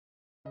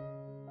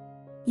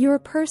Your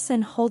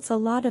person holds a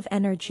lot of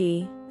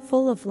energy,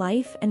 full of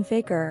life and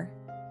vigor.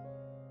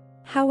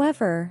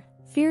 However,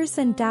 fears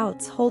and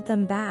doubts hold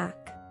them back.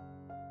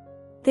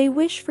 They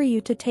wish for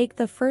you to take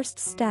the first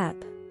step,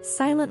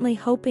 silently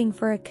hoping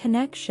for a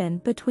connection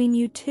between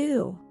you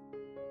two.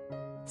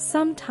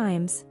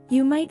 Sometimes,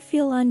 you might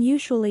feel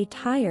unusually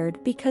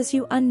tired because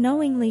you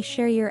unknowingly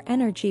share your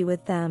energy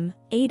with them,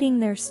 aiding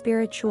their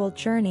spiritual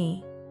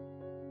journey.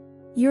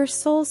 Your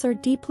souls are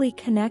deeply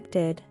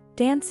connected,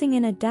 dancing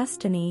in a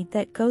destiny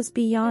that goes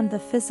beyond the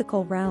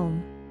physical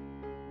realm.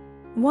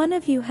 One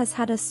of you has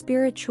had a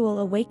spiritual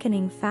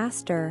awakening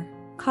faster,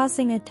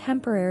 causing a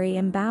temporary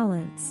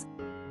imbalance.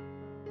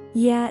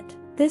 Yet,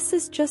 this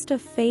is just a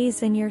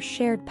phase in your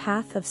shared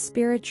path of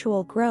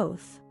spiritual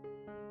growth.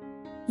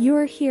 You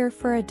are here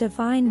for a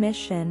divine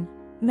mission,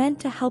 meant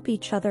to help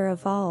each other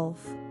evolve.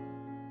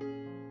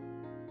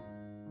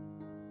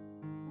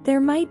 There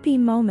might be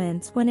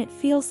moments when it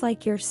feels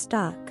like you're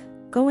stuck,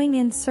 going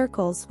in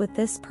circles with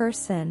this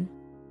person.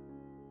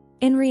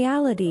 In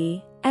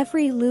reality,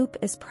 every loop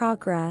is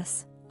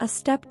progress, a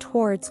step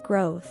towards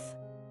growth.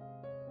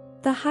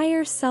 The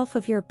higher self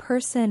of your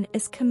person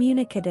is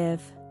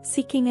communicative,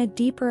 seeking a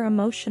deeper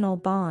emotional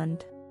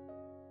bond.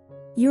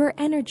 Your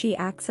energy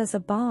acts as a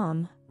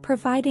balm,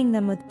 providing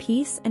them with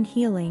peace and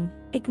healing,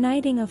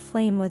 igniting a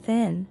flame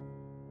within.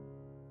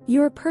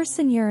 Your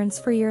person yearns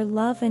for your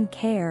love and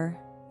care,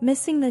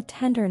 missing the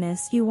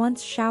tenderness you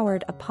once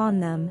showered upon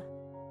them.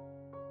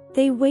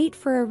 They wait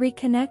for a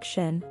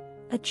reconnection,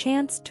 a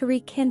chance to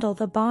rekindle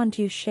the bond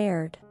you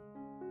shared.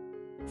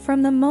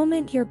 From the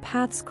moment your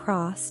paths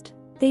crossed,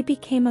 they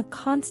became a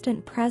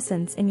constant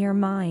presence in your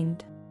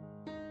mind.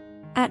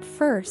 At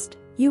first,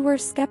 you were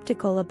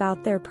skeptical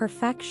about their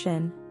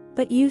perfection,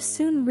 but you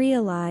soon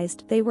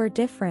realized they were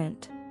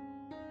different.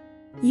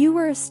 You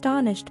were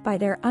astonished by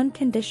their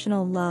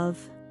unconditional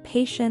love,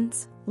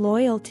 patience,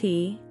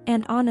 loyalty,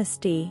 and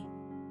honesty.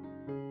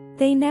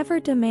 They never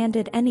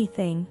demanded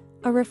anything,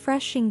 a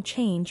refreshing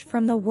change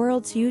from the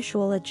world's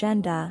usual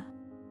agenda.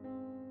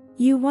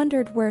 You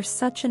wondered where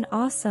such an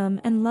awesome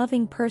and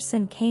loving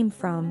person came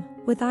from,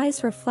 with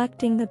eyes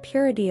reflecting the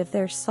purity of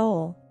their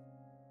soul.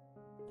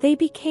 They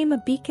became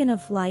a beacon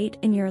of light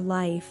in your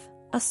life,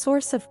 a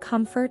source of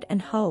comfort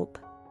and hope.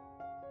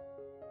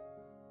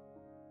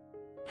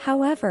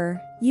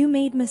 However, you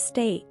made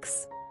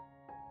mistakes.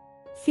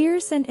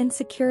 Fears and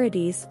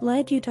insecurities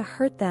led you to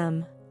hurt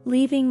them,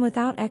 leaving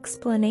without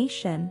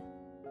explanation.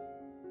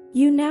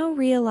 You now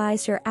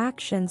realize your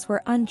actions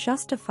were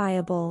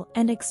unjustifiable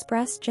and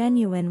express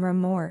genuine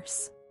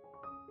remorse.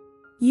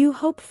 You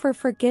hope for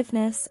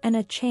forgiveness and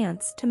a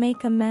chance to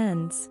make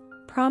amends,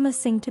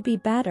 promising to be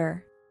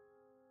better.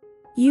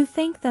 You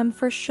thank them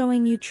for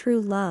showing you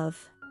true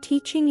love,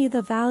 teaching you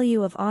the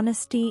value of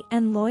honesty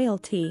and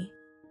loyalty.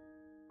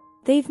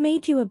 They've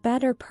made you a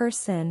better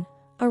person,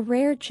 a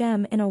rare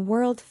gem in a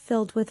world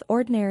filled with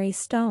ordinary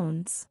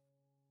stones.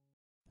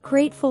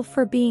 Grateful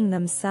for being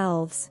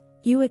themselves,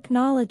 you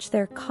acknowledge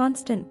their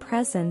constant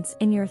presence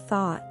in your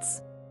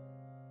thoughts.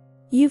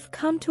 You've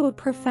come to a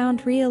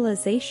profound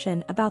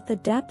realization about the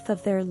depth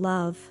of their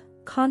love,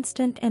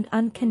 constant and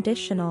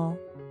unconditional.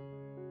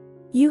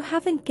 You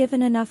haven't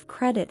given enough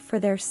credit for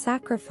their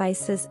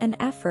sacrifices and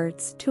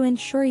efforts to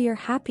ensure your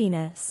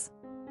happiness.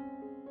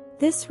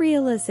 This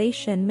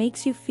realization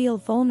makes you feel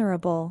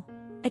vulnerable,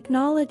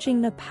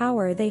 acknowledging the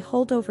power they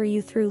hold over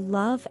you through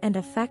love and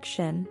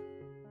affection.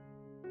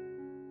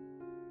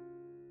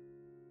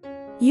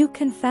 You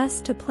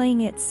confess to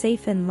playing it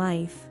safe in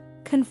life,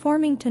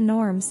 conforming to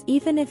norms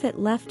even if it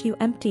left you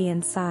empty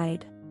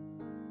inside.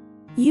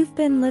 You've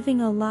been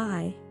living a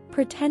lie,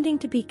 pretending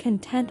to be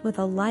content with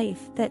a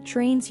life that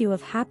drains you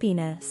of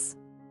happiness.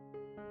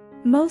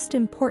 Most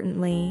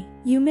importantly,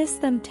 you miss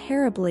them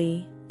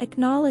terribly,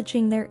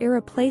 acknowledging their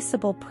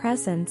irreplaceable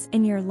presence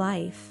in your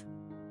life.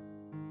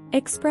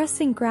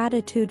 Expressing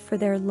gratitude for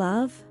their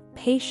love,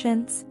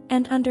 patience,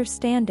 and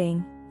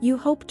understanding, you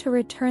hope to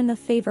return the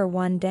favor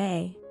one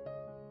day.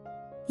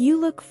 You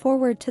look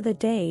forward to the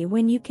day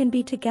when you can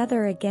be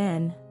together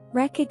again,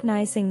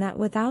 recognizing that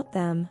without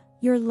them,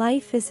 your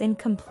life is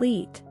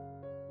incomplete.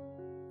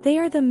 They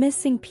are the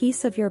missing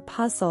piece of your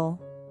puzzle,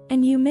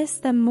 and you miss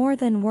them more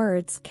than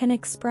words can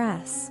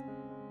express.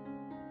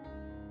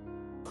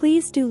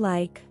 Please do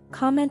like,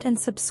 comment and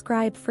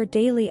subscribe for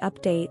daily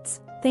updates.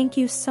 Thank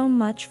you so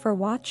much for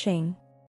watching.